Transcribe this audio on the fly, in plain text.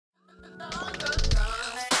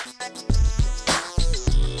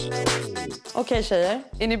Okej tjejer,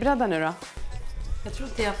 är ni beredda nu då? Jag tror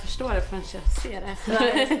inte jag förstår det förrän jag ser det.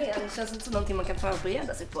 Det känns inte som någonting man kan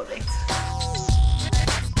förbereda sig på direkt.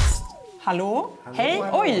 Hallå? Hej,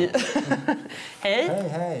 oj! Hej,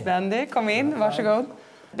 Hej. Wendy, kom in, varsågod.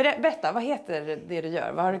 Berätta, vad heter det du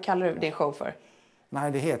gör? Vad kallar du din show för?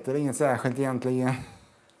 Nej, det heter inget särskilt egentligen.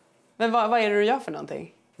 Men vad är det du gör för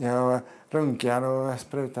någonting? Jag runkar och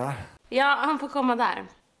sprutar. Ja, han får komma där.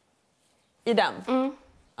 I den? Mm.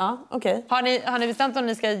 Ja, okej. Har ni bestämt om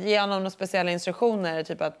ni ska ge honom några speciella instruktioner?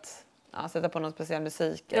 Typ att sätta på någon speciell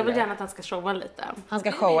musik? Jag vill eller? gärna att han ska showa lite. Han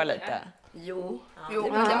ska showa lite? Jo, Det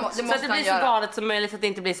så att det blir så galet som möjligt så att det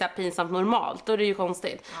inte blir så här pinsamt normalt. Då är det ju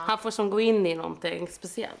konstigt. Han får som gå in i någonting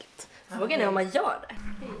speciellt. Frågan är om man gör det.